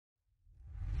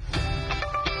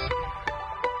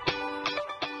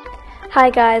Hi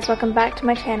guys, welcome back to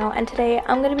my channel, and today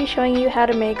I'm going to be showing you how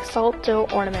to make salt dough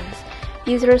ornaments.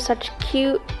 These are such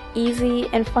cute, easy,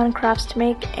 and fun crafts to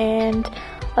make, and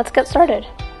let's get started.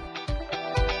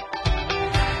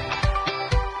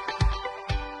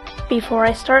 Before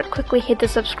I start, quickly hit the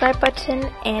subscribe button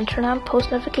and turn on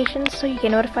post notifications so you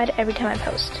get notified every time I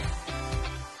post.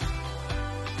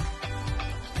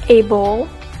 A bowl,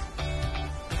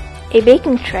 a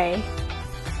baking tray,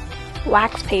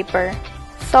 wax paper,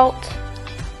 salt,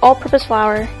 all-purpose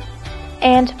flour,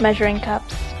 and measuring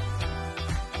cups.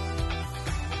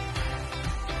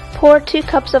 Pour 2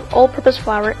 cups of all-purpose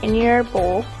flour in your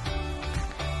bowl,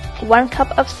 1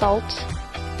 cup of salt,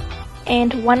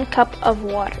 and 1 cup of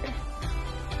water.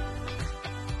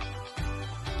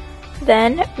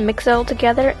 Then mix it all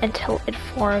together until it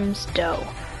forms dough.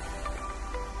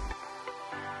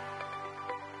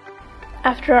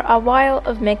 After a while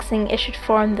of mixing, it should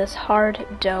form this hard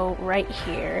dough right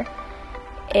here.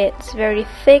 It's very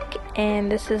thick, and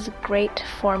this is great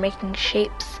for making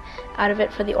shapes out of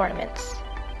it for the ornaments.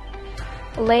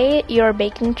 Lay your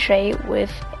baking tray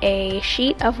with a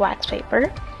sheet of wax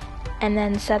paper and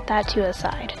then set that to the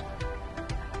side.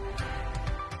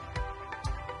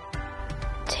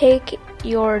 Take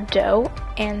your dough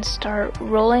and start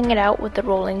rolling it out with the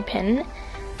rolling pin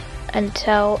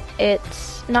until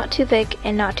it's not too thick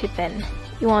and not too thin.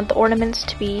 You want the ornaments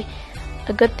to be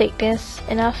a good thickness,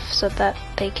 enough so that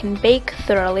they can bake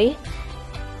thoroughly,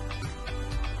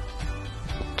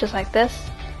 just like this.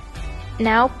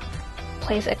 Now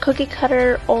place a cookie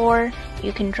cutter, or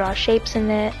you can draw shapes in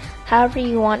it, however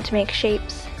you want to make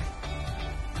shapes.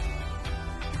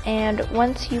 And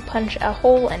once you punch a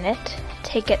hole in it,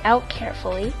 take it out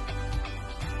carefully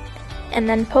and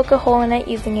then poke a hole in it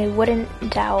using a wooden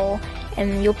dowel,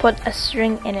 and you'll put a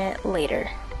string in it later.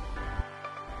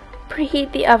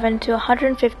 Preheat the oven to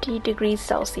 150 degrees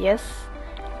Celsius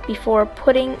before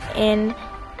putting in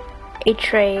a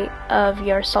tray of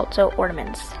your salt dough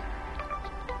ornaments.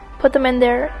 Put them in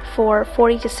there for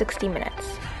 40 to 60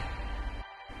 minutes.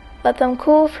 Let them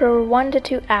cool for 1 to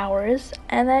 2 hours,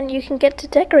 and then you can get to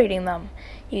decorating them.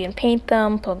 You can paint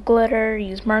them, put glitter,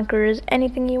 use markers,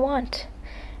 anything you want.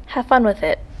 Have fun with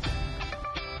it.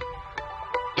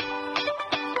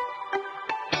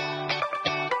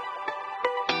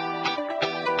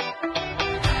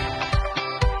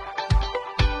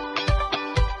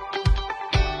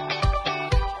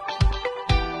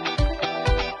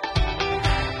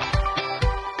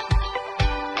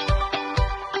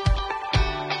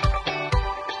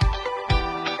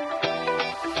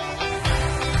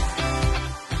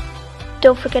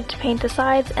 Don't forget to paint the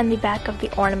sides and the back of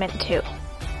the ornament too.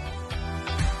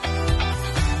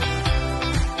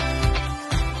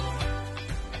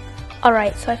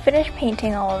 Alright, so I finished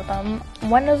painting all of them.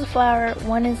 One is a flower,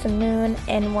 one is a moon,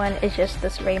 and one is just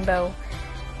this rainbow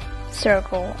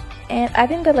circle. And I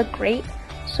think they look great,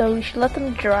 so you should let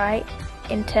them dry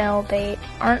until they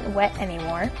aren't wet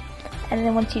anymore. And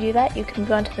then once you do that, you can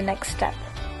move on to the next step.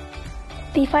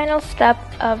 The final step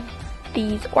of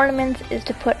these ornaments is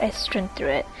to put a string through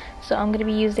it. So I'm going to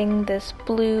be using this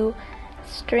blue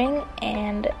string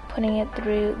and putting it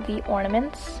through the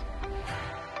ornaments.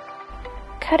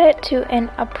 Cut it to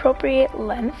an appropriate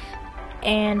length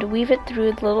and weave it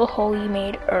through the little hole you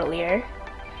made earlier,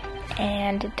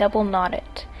 and double knot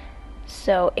it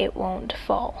so it won't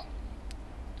fall.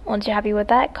 Once you're happy with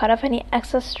that, cut off any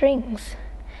excess strings.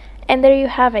 And there you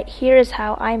have it. Here is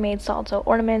how I made salt dough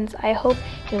ornaments. I hope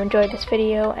you enjoyed this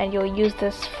video and you'll use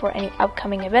this for any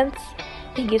upcoming events.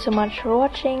 Thank you so much for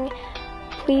watching.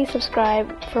 Please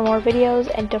subscribe for more videos,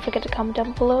 and don't forget to comment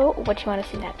down below what you want to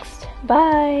see next.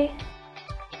 Bye!